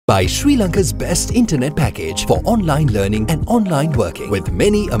Buy Sri Lanka's best internet package for online learning and online working with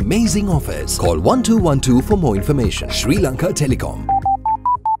many amazing offers. Call 1212 for more information. Sri Lanka Telecom.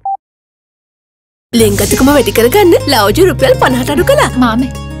 ලෙන්ගතුකම වැඩි කරගන්න ලව්ජු රුපියල් 50ට අඩු කළා. මාමේ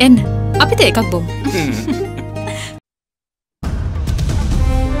එන්න අපිට එකක් බොමු.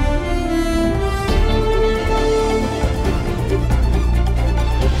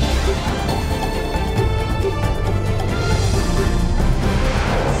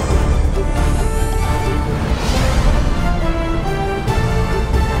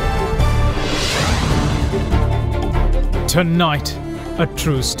 Tonight, a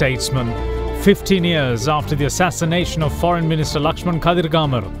true statesman. 15 years after the assassination of Foreign Minister Lakshman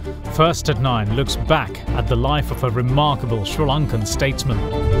Kadirgamar, First at 9 looks back at the life of a remarkable Sri Lankan statesman.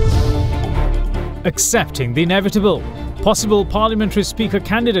 Accepting the inevitable, possible parliamentary speaker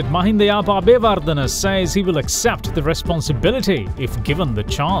candidate Mahinda Abebewardena says he will accept the responsibility if given the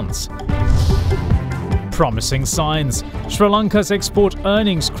chance. Promising signs. Sri Lanka's export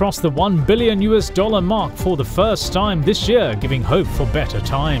earnings crossed the $1 billion mark for the first time this year, giving hope for better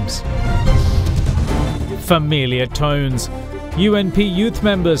times. Familiar tones. UNP youth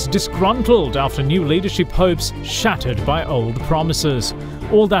members disgruntled after new leadership hopes shattered by old promises.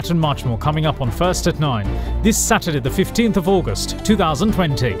 All that and much more coming up on First at 9, this Saturday the 15th of August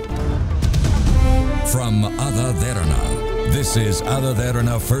 2020. From AdaDerana, this is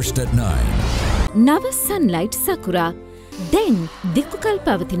AdaDerana First at 9. Nava sunlight sakura. Then Dikukal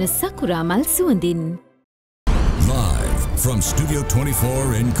Pavatina Sakura Mal Suandin. Live from Studio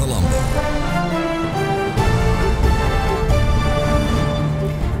 24 in Colombo.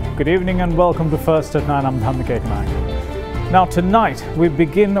 Good evening and welcome to First at 9. I'm Dhamike Naik. Now tonight we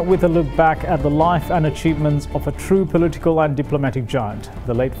begin with a look back at the life and achievements of a true political and diplomatic giant,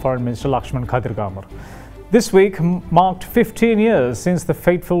 the late Foreign Minister Lakshman Kadirgamar. This week marked 15 years since the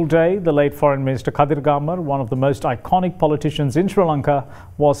fateful day the late Foreign Minister Kadirgamar, one of the most iconic politicians in Sri Lanka,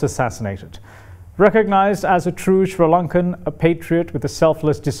 was assassinated. Recognized as a true Sri Lankan, a patriot with a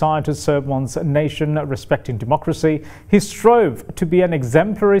selfless desire to serve one's nation, respecting democracy, he strove to be an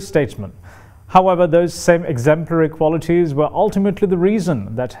exemplary statesman. However, those same exemplary qualities were ultimately the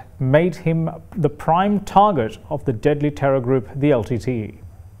reason that made him the prime target of the deadly terror group, the LTTE.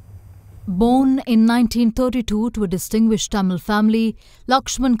 Born in 1932 to a distinguished Tamil family,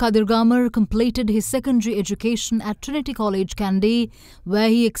 Lakshman Kadirgamar completed his secondary education at Trinity College, Kandy, where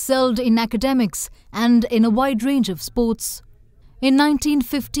he excelled in academics and in a wide range of sports. In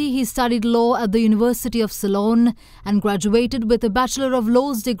 1950, he studied law at the University of Ceylon and graduated with a Bachelor of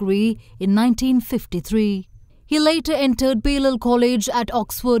Laws degree in 1953. He later entered Balliol College at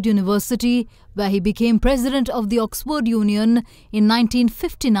Oxford University, where he became president of the Oxford Union in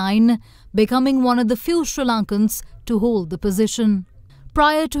 1959, becoming one of the few Sri Lankans to hold the position.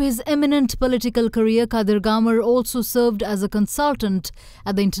 Prior to his eminent political career, Kadirgamar also served as a consultant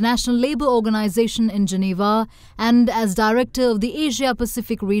at the International Labour Organization in Geneva and as director of the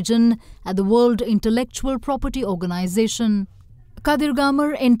Asia-Pacific region at the World Intellectual Property Organization.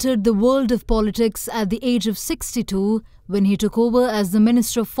 Kadirgamar entered the world of politics at the age of 62 when he took over as the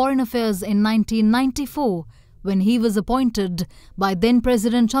Minister of Foreign Affairs in 1994, when he was appointed by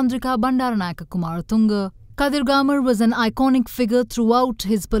then-President Chandrika Bandaranaike Kumaratunga. Kadirgamar was an iconic figure throughout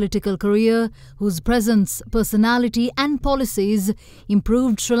his political career, whose presence, personality and policies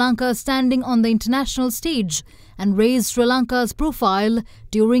improved Sri Lanka's standing on the international stage and raised Sri Lanka's profile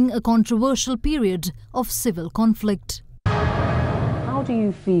during a controversial period of civil conflict. How do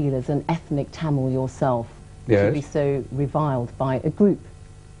you feel as an ethnic Tamil yourself to be so reviled by a group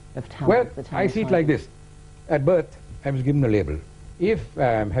of Tamils? Well, I see it like this. At birth, I was given a label. If,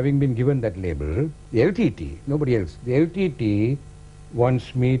 having been given that label, the LTT, nobody else, the LTT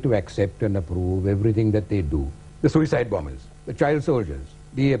wants me to accept and approve everything that they do. The suicide bombers, the child soldiers,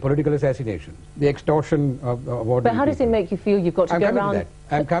 the political assassinations, the extortion of what. But how does it make you feel? You've got to go around.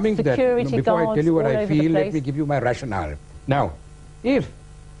 I'm coming to that. Before I tell you what I feel, let me give you my rationale. Now, if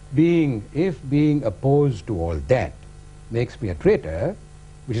being opposed to all that makes me a traitor,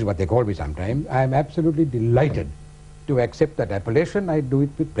 which is what they call me sometimes, I am absolutely delighted to accept that appellation. I do it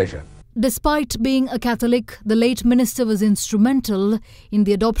with pleasure. Despite being a Catholic, the late minister was instrumental in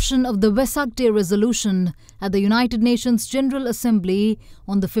the adoption of the Vesak Day resolution at the United Nations General Assembly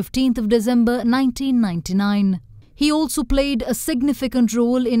on the 15th of December 1999. He also played a significant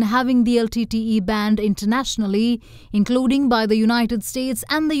role in having the LTTE banned internationally, including by the United States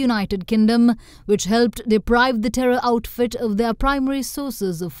and the United Kingdom, which helped deprive the terror outfit of their primary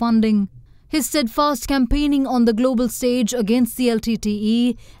sources of funding. His steadfast campaigning on the global stage against the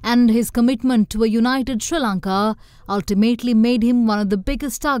LTTE and his commitment to a united Sri Lanka ultimately made him one of the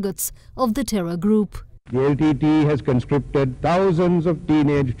biggest targets of the terror group. The LTTE has conscripted thousands of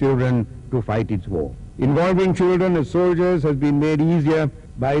teenage children to fight its war. Involving children as soldiers has been made easier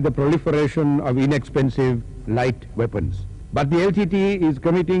by the proliferation of inexpensive light weapons. But the LTTE is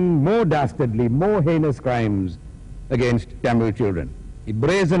committing more dastardly, more heinous crimes against Tamil children. It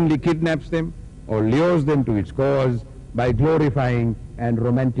brazenly kidnaps them or lures them to its cause by glorifying and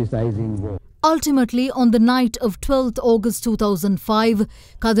romanticizing war. Ultimately, on the night of 12th August 2005,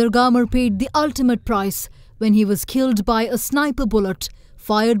 Kadirgamar paid the ultimate price when he was killed by a sniper bullet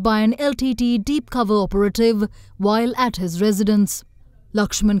fired by an LTTE deep cover operative while at his residence.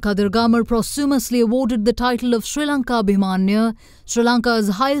 Lakshman Kadirgamar posthumously awarded the title of Sri Lanka Abhimanya, Sri Lanka's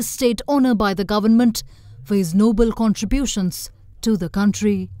highest state honour by the government, for his noble contributions to the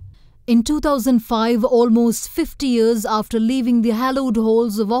country. In 2005, almost 50 years after leaving the hallowed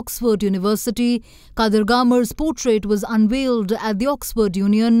halls of Oxford University, Kadirgamar's portrait was unveiled at the Oxford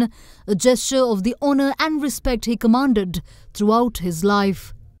Union, a gesture of the honour and respect he commanded throughout his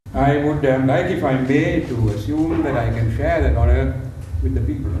life. I would like, if I may, to assume that I can share that honour with the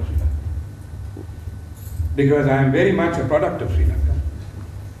people of Sri Lanka. Because I am very much a product of Sri Lanka.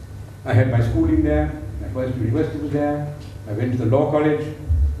 I had my schooling there, my first university was there, I went to the law college,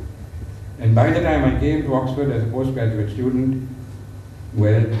 and by the time I came to Oxford as a postgraduate student,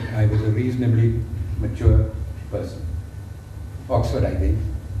 well, I was a reasonably mature person. Oxford, I think,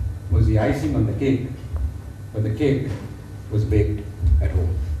 was the icing on the cake, but the cake was baked at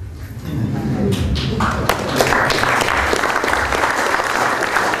home.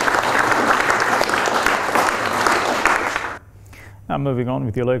 Now moving on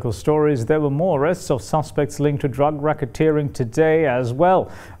with your local stories, there were more arrests of suspects linked to drug racketeering today as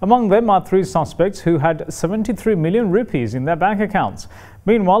well. Among them are 3 suspects who had 73 million rupees in their bank accounts.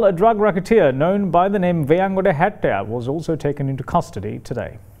 Meanwhile, a drug racketeer known by the name Veyangoda Hattia was also taken into custody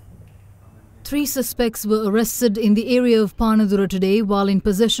today. 3 suspects were arrested in the area of Panadura today while in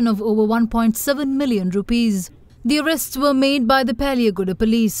possession of over 1.7 million rupees. The arrests were made by the Paliagoda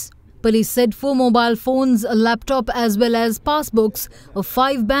police. Police said 4 mobile phones, a laptop as well as passbooks of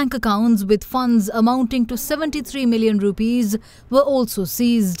 5 bank accounts with funds amounting to 73 million rupees were also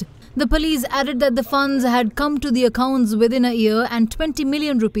seized. The police added that the funds had come to the accounts within a year and 20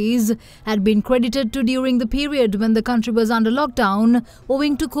 million rupees had been credited to during the period when the country was under lockdown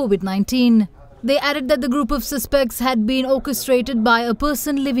owing to COVID-19. They added that the group of suspects had been orchestrated by a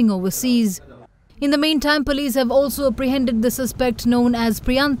person living overseas. In the meantime, police have also apprehended the suspect known as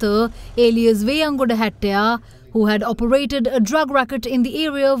Priyantha, alias Veyangoda Hattia, who had operated a drug racket in the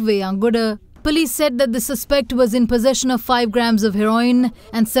area of Veyangoda. Police said that the suspect was in possession of 5 grams of heroin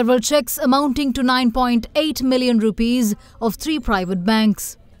and several checks amounting to 9.8 million rupees of 3 private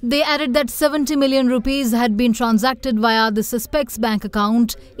banks. They added that 70 million rupees had been transacted via the suspect's bank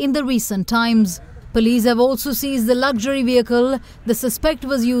account in the recent times. Police have also seized the luxury vehicle the suspect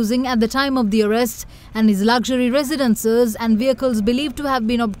was using at the time of the arrest and his luxury residences and vehicles believed to have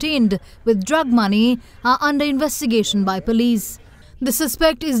been obtained with drug money are under investigation by police. The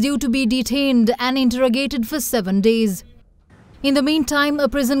suspect is due to be detained and interrogated for 7 days. In the meantime, a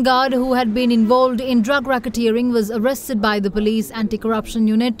prison guard who had been involved in drug racketeering was arrested by the police anti-corruption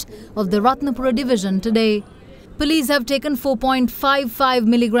unit of the Ratnapura division today. Police have taken 4.55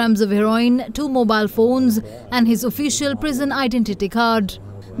 milligrams of heroin, 2 mobile phones and his official prison identity card.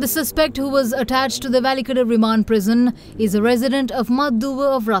 The suspect, who was attached to the Valikada remand prison, is a resident of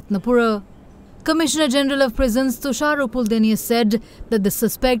Madduva of Ratnapura. Commissioner General of Prisons Tushar Upuldeniya said that the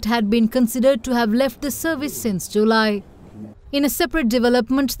suspect had been considered to have left the service since July. In a separate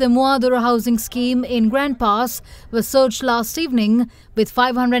development, the Muadura housing scheme in Grand Pass was searched last evening with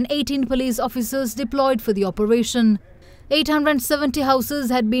 518 police officers deployed for the operation. 870 houses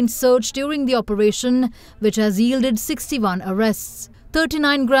had been searched during the operation, which has yielded 61 arrests.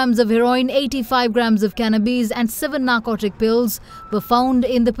 39 grams of heroin, 85 grams of cannabis and 7 narcotic pills were found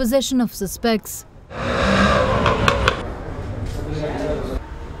in the possession of suspects.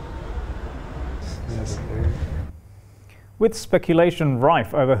 With speculation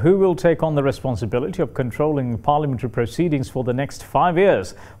rife over who will take on the responsibility of controlling parliamentary proceedings for the next 5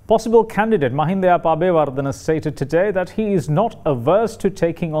 years, possible candidate Mahinda Abeyewardena stated today that he is not averse to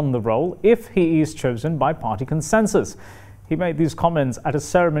taking on the role if he is chosen by party consensus. He made these comments at a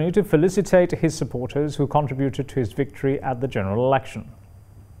ceremony to felicitate his supporters who contributed to his victory at the general election.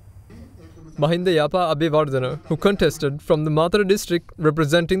 Mahinda Abeyewardena, who contested from the Matara district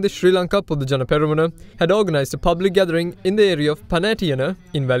representing the Sri Lanka Podujana Peramuna, had organised a public gathering in the area of Panatiyana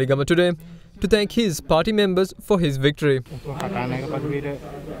in Valigama today to thank his party members for his victory.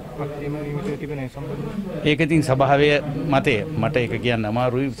 ඒක ඉතින් සභාවේ මතය මට ඒක කියන්න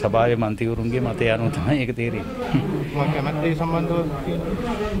අමාරුයි සභාවේ මන්ත්‍රීවරුන්ගේ මතය අනුව තමයි ඒක තේරෙන්නේ. මම කැමැත්තේ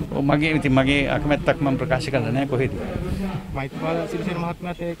සම්බන්ධව මගේ ඉතින් මගේ අකමැත්තක් මම ප්‍රකාශ කරලා නැහැ කොහෙද. මෛත්‍රීපාල සිරිසේන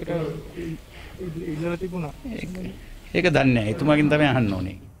මහත්මයාට ඒකට ඉල්ලලා තිබුණා. ඒක දන්නේ නැහැ. එතුමාගෙන් තමයි අහන්න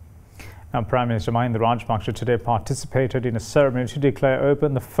ඕනේ. Now, Prime Minister Mahinda Rajapaksa today participated in a ceremony to declare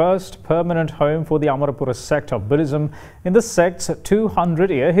open the first permanent home for the Amarapura sect of Buddhism in the sect's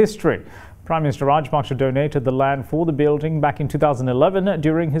 200-year history. Prime Minister Rajapaksa donated the land for the building back in 2011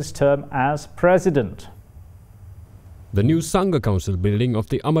 during his term as president. The new Sangha Council building of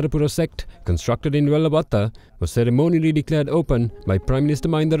the Amarapura sect, constructed in Wellawatta, was ceremonially declared open by Prime Minister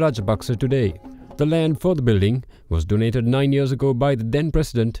Mahinda Rajapaksa today. The land for the building was donated 9 years ago by the then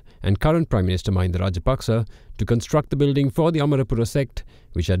President and current Prime Minister Mahinda Rajapaksa to construct the building for the Amarapura sect,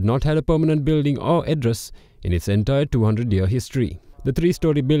 which had not had a permanent building or address in its entire 200-year history. The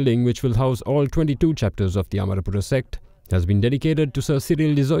three-story building, which will house all 22 chapters of the Amarapura sect, has been dedicated to Sir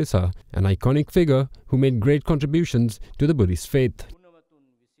Cyril de Zoysa, an iconic figure who made great contributions to the Buddhist faith.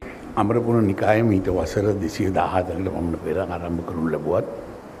 Amarapura Nikaya මීට වසර 214කට පමණ පෙර ආරම්භ කරනු ලැබුවත්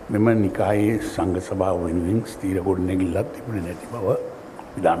මෙම නිකායේ සංඝ සභාව වෙනුවෙන් ස්ථීර ගොඩනැගිල්ලක් තිබුණේ නැති බව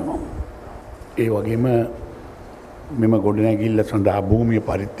අපි දන්නවා. ඒ වගේම මෙම ගොඩනැගිල්ල සඳහා භූමිය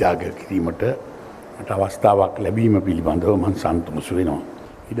පරිත්‍යාග කිරීමට මට අවස්ථාවක් ලැබීම පිළිබඳව මම සන්තෝෂ වෙනවා.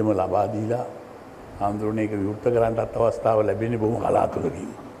 ඊටම ලබා දීලා ආන්දෝලනයක විවෘත කරන්නත් අවස්ථාව ලැබෙන්නේ බොහොම කලාතුරකින්.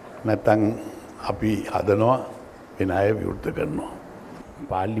 නැත්නම් අපි හදනවා වෙන අය විවෘත කරනවා.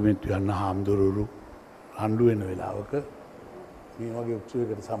 පාර්ලිමේන්තුව යන හාමුදුරුවෝ රණ්ඩු වෙන වෙලාවක මේ වගේ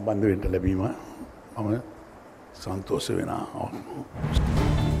උත්සවයකට සම්බන්ධ වෙන්න ලැබීම මම සන්තෝෂ වෙනවා.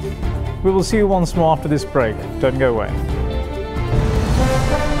 We will see you once more after this break. Don't go away.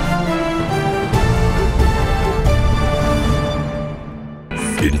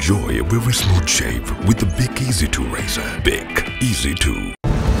 Enjoy a very smooth shave with the Big Easy 2 razor. Big Easy 2.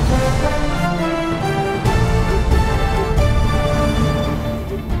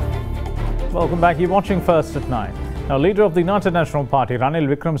 Welcome back. You're watching First at 9. Now, leader of the United National Party, Ranil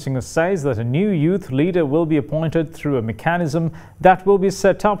Wickremesinghe, says that a new youth leader will be appointed through a mechanism that will be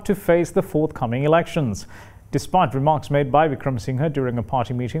set up to face the forthcoming elections. Despite remarks made by Wickremesinghe during a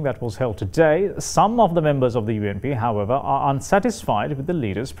party meeting that was held today, some of the members of the UNP, however, are unsatisfied with the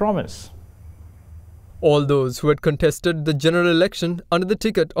leader's promise. All those who had contested the general election under the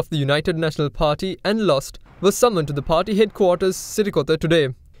ticket of the United National Party and lost were summoned to the party headquarters, Sirikota, today.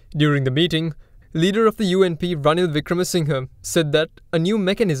 During the meeting, leader of the UNP, Ranil Wickremesinghe, said that a new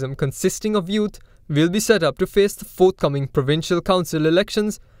mechanism consisting of youth will be set up to face the forthcoming provincial council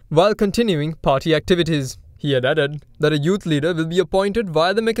elections while continuing party activities. He had added that a youth leader will be appointed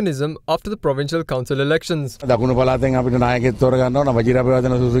via the mechanism after the provincial council elections. දකුණු පළාතෙන් අපිට නායකයෙක් තෝරගන්න ඕන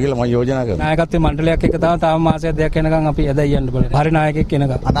වජිරාභිවාදන සුසු කියලා මම යෝජනා කරනවා. නායකත්වයේ මණ්ඩලයක් එක තාම මාසයක් දෙකක් යනකම් අපි එදා යන්න බලන්න. හරි නායකයෙක්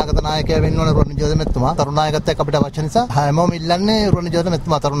එනකම්. අනාගත නායකයා වෙන්න ඕන රොනි ජෝධ මෙතුමා. තරුණ නායකත්වයක් අපිට අවශ්‍ය නිසා හැමෝම ඉල්ලන්නේ රොනි ජෝධ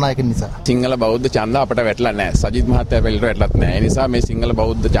මෙතුමා තරුණ නායකෙක් නිසා. සිංහල බෞද්ධ ඡන්ද අපිට වැටලා නැහැ. සජිත් මහත්තයා පිළිට වැටලත් නැහැ. ඒ නිසා මේ සිංහල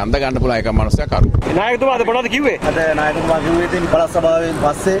බෞද්ධ ඡන්ද ගන්න පුළුවන් එක මනුස්සයා කරු. නායකතුමා අද මොනවද කිව්වේ? අද නායකතුමා කිව්වේ ඉතින් පළාත් සභාවෙන්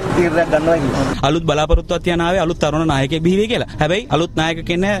පස්සේ තීරණයක් ගන්නවා කියලා. අලුත් බලාපොරොත්තුවක් තියන ආවේ අලුත් තරුණ නායකයෙක් බිහි වෙයි කියලා. හැබැයි අලුත් නායක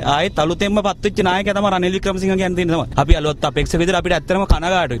කෙනෙක් ආයෙත් අලුතෙන්ම පත් වෙච්ච නායකයා තමයි රනිල් වික්‍රමසිංහ කියන්නේ තියෙන තමයි. අපි අලුත් අපේක්ෂක විදිහට අපිට ඇත්තටම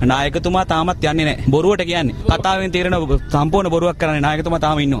කනගාටුයි. නායකතුමා තාමත් යන්නේ නැහැ. බොරුවට කියන්නේ. කතාවෙන් තීරණ සම්පූර්ණ බොරුවක් කරන්නේ නායකතුමා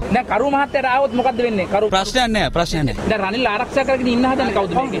තාම ඉන්නවා. දැන් කරු මහත්තයාට ආවොත් මොකද්ද වෙන්නේ? කරු ප්‍රශ්නයක් නැහැ. ප්‍රශ්නයක් නැහැ. දැන් රනිල් ආරක්ෂා කරගෙන ඉන්න හදන්නේ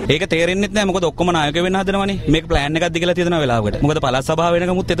කවුද මේකේ? ඒක තේරෙන්නෙත් නැහැ. මොකද ඔක්කොම නායක වෙන්න හදනවනේ. මේක ප්ලෑන් එකක්ද කියලා තියෙනවා වෙලාවකට. මොකද පළාත් සභාව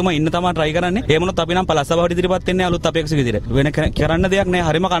වෙනකමුත් එතුමා ඉන්න තමයි try කරන්නේ. ඒ මොනොත් අපි නම් පළාත් සභාවට ඉදිරියපත් වෙන්නේ අලුත් අපේක්ෂක විදිහට. වෙන කරන්න දෙයක්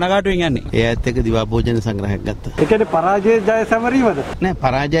නැහැ. හරිම කනගාටුවෙන් යන්නේ. ඒ ඇත්ත එක දිවා භෝජන සංග්‍රහයක් ගත්තා. ඒ කියන්නේ පරාජය ජය සැමරීමද? නෑ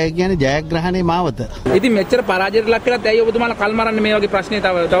පරාජය කියන්නේ ජයග්‍රහණේ මාවත. ඉතින් මෙච්චර පරාජයට ලක් කරලා ඇයි ඔබතුමාලා කල් මරන්නේ මේ වගේ ප්‍රශ්නේ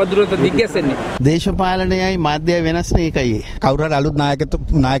තව දුරට දිග්ගැස්සෙන්නේ? දේශපාලනයයි මාධ්‍යය වෙනස් නේ ඒකයි. කවුරු හරි අලුත්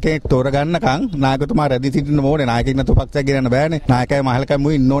නායකයෙක් තෝරගන්නකම් නායකතුමා රැඳි සිටින්න ඕනේ. නායකයෙක් නැතුව පක්ෂයක් ගෙනන්න බෑනේ. නායකයා මහලකම්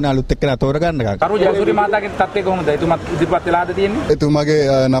මුයි ඉන්න ඕනේ අලුත් එක්කලා තෝරගන්නකම්. කරු ජයසූරිය මහතාගේ තත්ත්වය කොහොමද? එතුමා ඉදිරිපත් වෙලාද තියෙන්නේ? එතුමාගේ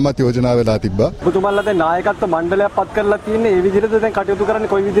නමත් යෝජනා වෙලා තිබ්බා. ඔබතුමාලා දැන් නායකත්ව මණ්ඩලයක් පත් කරලා තියෙන්නේ. ඒ විදිහට දැන් කටයුතු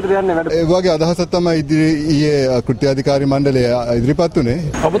කරන්නේ කොයි විදිහටද යන්නේ වැඩ? ඒ වගේ අදහසක් තමයි ඊයේ කෘත්‍යාධිකාරී මණ්ඩලය ඉදිරිපත් උනේ.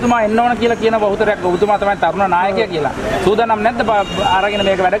 ඔබතුමා එන්න ඕන කියලා කියන බහුතරයක් ඔබතුමා තමයි තරුණ නායකයා කියලා. සූදානම් නැද්ද අරගෙන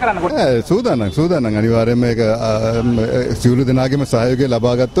මේක වැඩ කරන්නකොට? සූදානම් අනිවාර්යයෙන්ම මේක සියලු දෙනාගේම සහයෝගය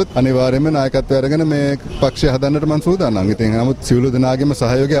ලබා ගත්තොත් අනිවාර්යයෙන්ම නායකත්වය අරගෙන මේ පක්ෂය හදන්නට මම සූදානම්. ඉතින් නමුත් සියලු දෙනාගේම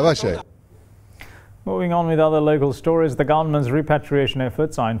සහයෝගය අවශ්‍යයි. Moving on with other local stories, the government's repatriation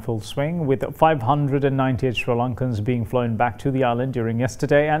efforts are in full swing, with 598 Sri Lankans being flown back to the island during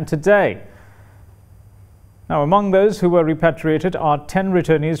yesterday and today. Now, among those who were repatriated are 10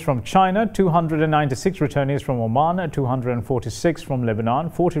 returnees from China, 296 returnees from Oman, 246 from Lebanon,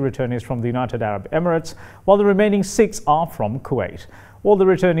 40 returnees from the United Arab Emirates, while the remaining 6 are from Kuwait. All the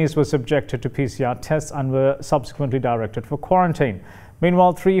returnees were subjected to PCR tests and were subsequently directed for quarantine.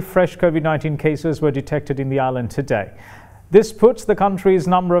 Meanwhile, 3 fresh COVID-19 cases were detected in the island today. This puts the country's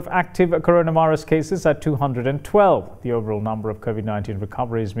number of active coronavirus cases at 212. The overall number of COVID-19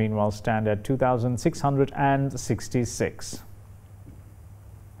 recoveries, meanwhile, stand at 2,666.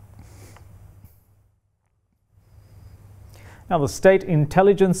 Now, the State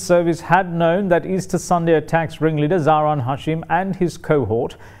Intelligence Service had known that Easter Sunday attacks ringleader Zaran Hashim and his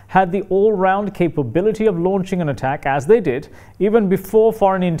cohort had the all-round capability of launching an attack, as they did, even before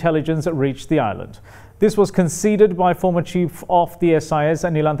foreign intelligence reached the island. This was conceded by former Chief of the SIS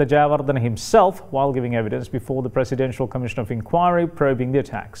Nilantha Jayawardena himself while giving evidence before the Presidential Commission of Inquiry probing the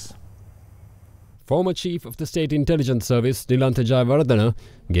attacks. Former Chief of the State Intelligence Service Nilantha Jayawardena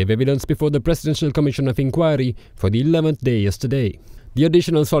gave evidence before the Presidential Commission of Inquiry for the 11th day yesterday. The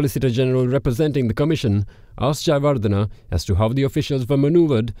Additional Solicitor General representing the Commission asked Jayawardena as to how the officials were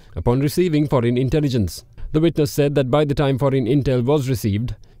manoeuvred upon receiving foreign intelligence. The witness said that by the time foreign intel was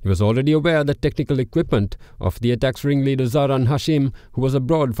received, he was already aware that technical equipment of the attack's ringleader Zaran Hashim, who was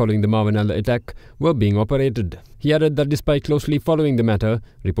abroad following the Marwanala attack, were being operated. He added that despite closely following the matter,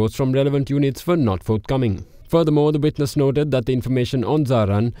 reports from relevant units were not forthcoming. Furthermore, the witness noted that the information on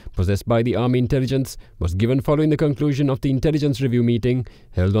Zaran, possessed by the Army Intelligence, was given following the conclusion of the Intelligence Review meeting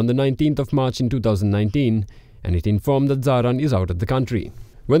held on the 19th of March in 2019, and it informed that Zaran is out of the country.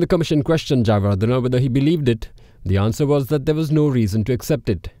 When the Commission questioned Jayawardena whether he believed it, the answer was that there was no reason to accept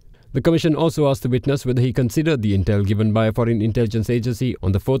it. The Commission also asked the witness whether he considered the intel given by a foreign intelligence agency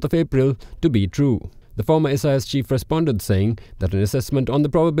on the 4th of April to be true. The former SIS chief responded saying that an assessment on the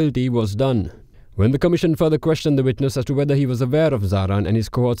probability was done. When the Commission further questioned the witness as to whether he was aware of Zaran and his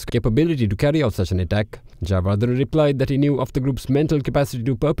cohort's capability to carry out such an attack, Jayawardena replied that he knew of the group's mental capacity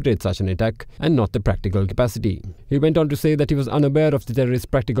to perpetrate such an attack and not the practical capacity. He went on to say that he was unaware of the terrorist's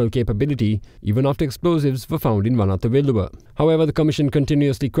practical capability even after explosives were found in Vanatha. However, the Commission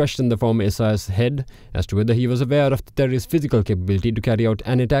continuously questioned the former SIS head as to whether he was aware of the terrorist's physical capability to carry out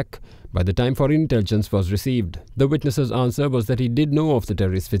an attack by the time foreign intelligence was received. The witness's answer was that he did know of the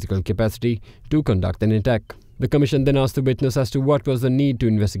terrorist's physical capacity to conduct an attack. The Commission then asked the witness as to what was the need to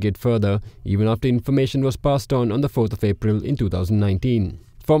investigate further, even after information was passed on the 4th of April in 2019.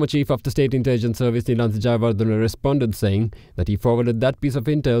 Former Chief of the State Intelligence Service Nilantha Jayawardena responded saying that he forwarded that piece of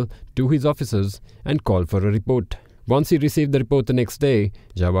intel to his officers and called for a report. Once he received the report the next day,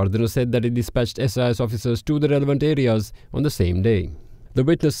 Jayawardena said that he dispatched SIS officers to the relevant areas on the same day. The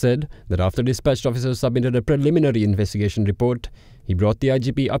witness said that after dispatched officers submitted a preliminary investigation report, he brought the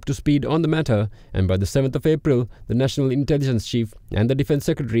IGP up to speed on the matter, and by the 7th of April, the National Intelligence Chief and the Defence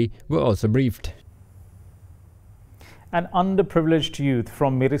Secretary were also briefed. An underprivileged youth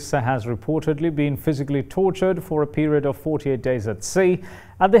from Mirissa has reportedly been physically tortured for a period of 48 days at sea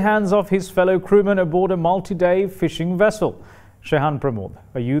at the hands of his fellow crewmen aboard a multi-day fishing vessel. Shehan Pramod,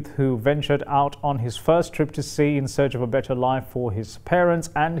 a youth who ventured out on his first trip to sea in search of a better life for his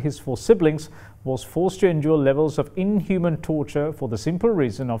parents and his 4 siblings, was forced to endure levels of inhuman torture for the simple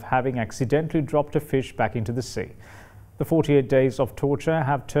reason of having accidentally dropped a fish back into the sea. The 48 days of torture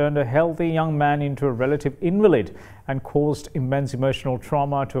have turned a healthy young man into a relative invalid and caused immense emotional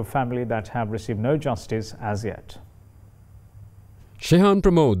trauma to a family that have received no justice as yet. Shehan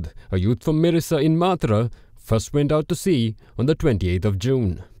Pramod, a youth from Mirissa in Mathura, first went out to sea on the 28th of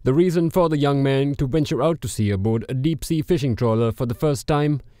June. The reason for the young man to venture out to sea aboard a deep-sea fishing trawler for the first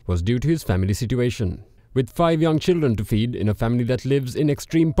time was due to his family situation. With 5 young children to feed in a family that lives in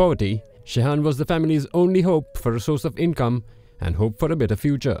extreme poverty, Shehan was the family's only hope for a source of income and hope for a better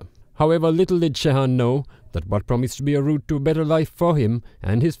future. However, little did Shehan know that what promised to be a route to a better life for him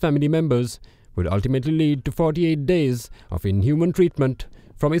and his family members would ultimately lead to 48 days of inhuman treatment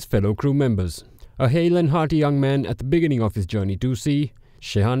from his fellow crew members. A hale and hearty young man at the beginning of his journey to sea,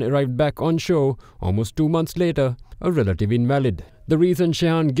 Shehan arrived back on shore almost 2 months later, a relative invalid. The reason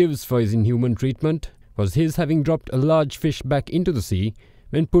Shehan gives for his inhuman treatment was his having dropped a large fish back into the sea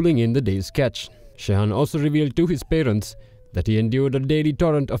when pulling in the day's catch. Shehan also revealed to his parents that he endured a daily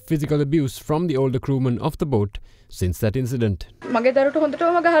torrent of physical abuse from the older crewmen of the boat since that incident. මගේ දරුවට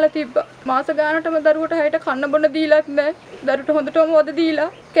හොඳටම ගහලා තිබ්බා. මාස ගානටම දරුවට හැයට කන්න බොන්න දීලත් නැහැ. දරුවට හොඳටම වද දීලා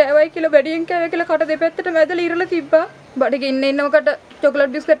කෑවයි කියලා බැඩියෙන් කෑවයි කියලා කට දෙපැත්තට මැදලා ඉරලා තිබ්බා. බඩගින්න ඉන්නවකට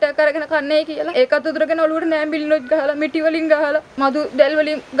චොකලට් බිස්කට් එකක් අරගෙන කන්නේ කියලා. ඒකත් උදුරගෙන ඔළුවට නෑම්බිලිනුත් ගහලා මිටි වලින් ගහලා මදු දැල්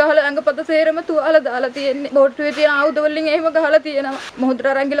වලින් ගහලා ඇඟපත සේරම තුවාල දාලා තියෙන්නේ. බෝට්ටුවේ තියෙන ආයුධ වලින් එහෙම ගහලා තියෙනවා. මොහොතට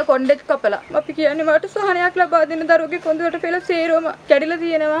අරන් ගිහලා කොණ්ඩෙත් කපලා. අපි කියන්නේ මට සහනයක් ලබා දෙන්න දරුවගේ කොඳුරට පෙළ සේරම කැඩිලා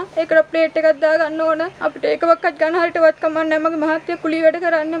තියෙනවා. ඒකට ප්ලේට් එකක් දා ගන්න ඕන. අපිට ඒකවත් ගන්න හරියටවත් කමක් නැහැ. මගේ මහත්තයා කුලී වැඩ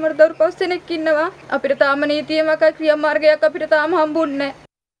කරන්නේ. මට දරු 5 දෙනෙක් ඉන්නවා. අපිට තාම නීතියමක ක්‍රියාමාර්ගයක් අපිට තාම හම්බුන්නේ නැහැ.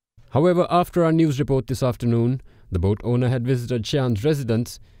 However, after our news report this afternoon, the boat owner had visited Shan's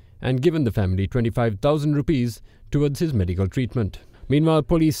residence and given the family 25,000 rupees towards his medical treatment. Meanwhile,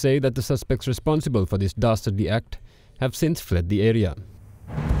 police say that the suspects responsible for this dastardly act have since fled the area.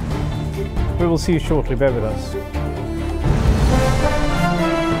 We will see you shortly. Bear with us.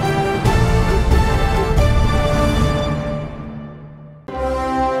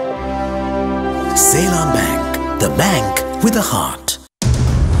 Ceylon Bank, the bank with a heart.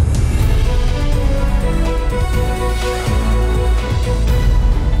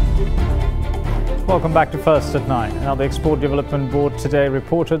 Welcome back to First at 9. Now, the Export Development Board today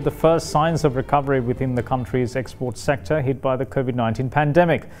reported the first signs of recovery within the country's export sector hit by the COVID-19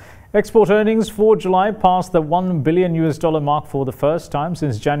 pandemic. Export earnings for July passed the $1 billion mark for the first time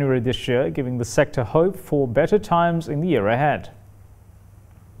since January this year, giving the sector hope for better times in the year ahead.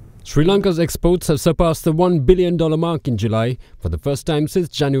 Sri Lanka's exports have surpassed the $1 billion mark in July for the first time since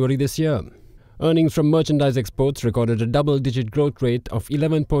January this year. Earnings from merchandise exports recorded a double-digit growth rate of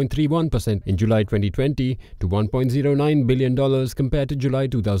 11.31% in July 2020 to $1.09 billion compared to July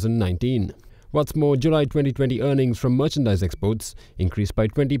 2019. What's more, July 2020 earnings from merchandise exports increased by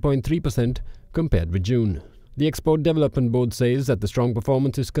 20.3% compared with June. The Export Development Board says that the strong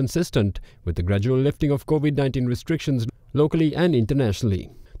performance is consistent with the gradual lifting of COVID-19 restrictions locally and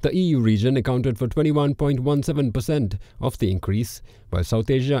internationally. The EU region accounted for 21.17% of the increase, while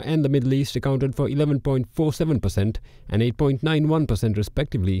South Asia and the Middle East accounted for 11.47% and 8.91%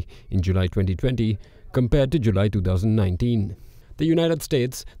 respectively in July 2020 compared to July 2019. The United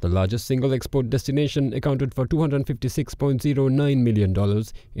States, the largest single export destination, accounted for $256.09 million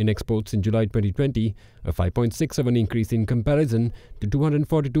in exports in July 2020, a 5.67% increase in comparison to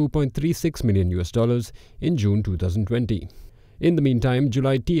 $242.36 million in June 2020. In the meantime,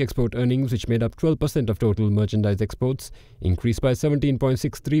 July tea export earnings, which made up 12% of total merchandise exports, increased by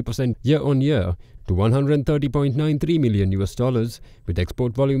 17.63% year-on-year to $130.93 million, with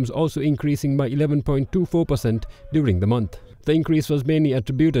export volumes also increasing by 11.24% during the month. The increase was mainly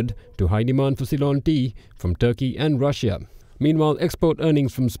attributed to high demand for Ceylon tea from Turkey and Russia. Meanwhile, export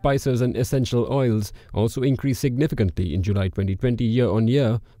earnings from spices and essential oils also increased significantly in July 2020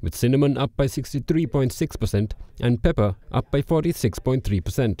 year-on-year, with cinnamon up by 63.6% and pepper up by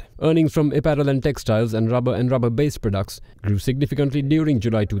 46.3%. Earnings from apparel and textiles and rubber-based products grew significantly during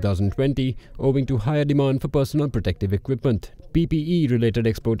July 2020, owing to higher demand for personal protective equipment. PPE-related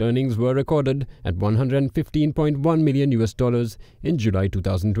export earnings were recorded at $115.1 million in July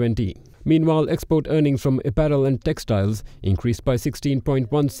 2020. Meanwhile, export earnings from apparel and textiles increased by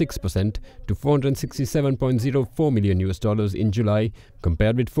 16.16% to $467.04 million in July,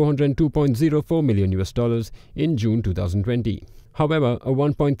 compared with $402.04 million in June 2020. However, a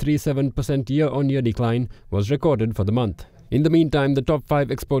 1.37% year-on-year decline was recorded for the month. In the meantime, the top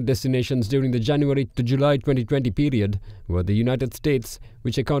 5 export destinations during the January to July 2020 period were the United States,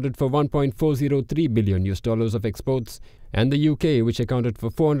 which accounted for $1.403 billion of exports, and the UK, which accounted for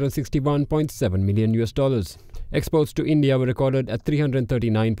 $461.7 million. Exports to India were recorded at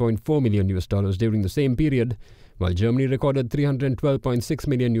 $339.4 million during the same period, while Germany recorded $312.6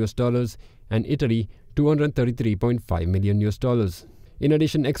 million and Italy $233.5 million. In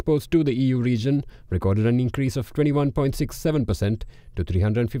addition, exports to the EU region recorded an increase of 21.67% to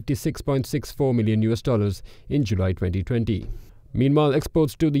 $356.64 million in July 2020. Meanwhile,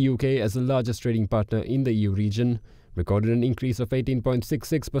 exports to the UK, as the largest trading partner in the EU region, recorded an increase of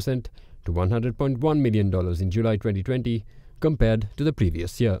 18.66% to $100.1 million in July 2020 compared to the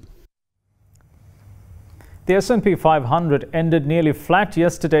previous year. The S&P 500 ended nearly flat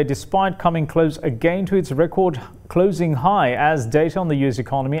yesterday despite coming close again to its record closing high as data on the US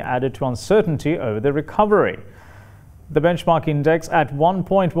economy added to uncertainty over the recovery. The benchmark index at one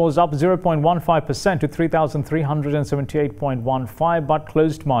point was up 0.15% to 3,378.15 but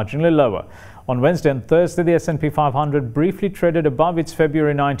closed marginally lower. On Wednesday and Thursday, the S&P 500 briefly traded above its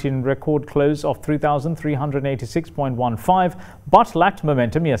February 19 record close of 3,386.15 but lacked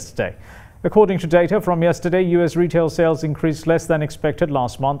momentum yesterday. According to data from yesterday, US retail sales increased less than expected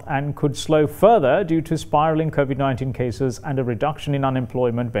last month and could slow further due to spiraling COVID-19 cases and a reduction in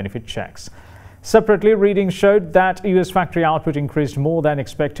unemployment benefit checks. Separately, readings showed that US factory output increased more than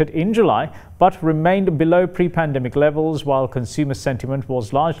expected in July, but remained below pre-pandemic levels, while consumer sentiment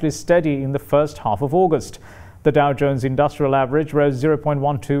was largely steady in the first half of August. The Dow Jones Industrial Average rose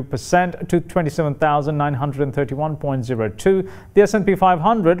 0.12% to 27,931.02. The S&P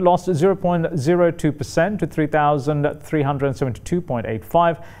 500 lost 0.02% to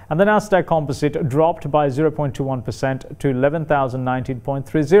 3,372.85. And the Nasdaq Composite dropped by 0.21% to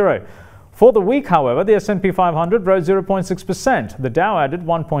 11,019.30. For the week, however, the S&P 500 rose 0.6%. The Dow added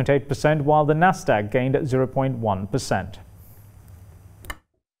 1.8%, while the Nasdaq gained 0.1%.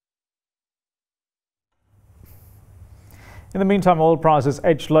 In the meantime, oil prices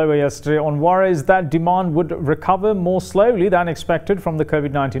edged lower yesterday on worries that demand would recover more slowly than expected from the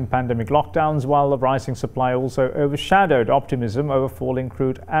COVID-19 pandemic lockdowns, while the rising supply also overshadowed optimism over falling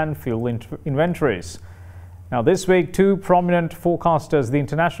crude and fuel inventories. Now, this week, two prominent forecasters, the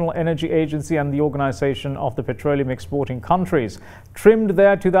International Energy Agency and the Organization of the Petroleum Exporting Countries, trimmed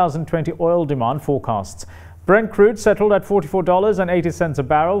their 2020 oil demand forecasts. Brent crude settled at $44.80 a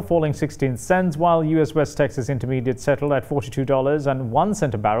barrel, falling 16 cents, while U.S. West Texas Intermediate settled at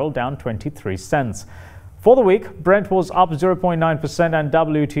 $42.01 a barrel, down 23 cents. For the week, Brent was up 0.9% and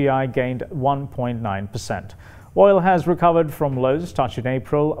WTI gained 1.9%. Oil has recovered from lows touched in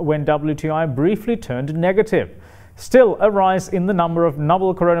April, when WTI briefly turned negative. Still, a rise in the number of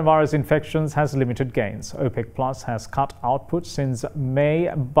novel coronavirus infections has limited gains. OPEC Plus has cut output since May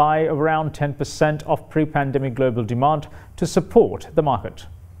by around 10% of pre-pandemic global demand to support the market.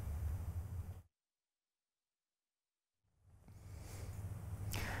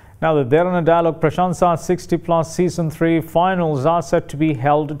 Now, the Derana Dialogue Prashansa 60 Plus Season 3 finals are set to be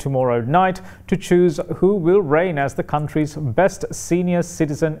held tomorrow night to choose who will reign as the country's best senior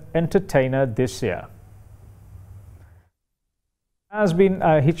citizen entertainer this year.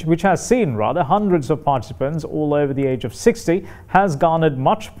 Which has seen hundreds of participants all over the age of 60, has garnered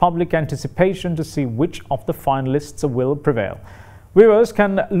much public anticipation to see which of the finalists will prevail. Viewers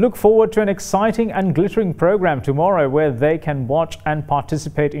can look forward to an exciting and glittering program tomorrow, where they can watch and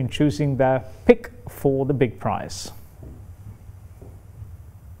participate in choosing their pick for the big prize.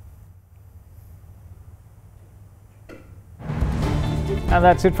 And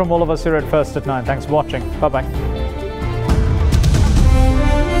that's it from all of us here at First at 9. Thanks for watching. Bye-bye.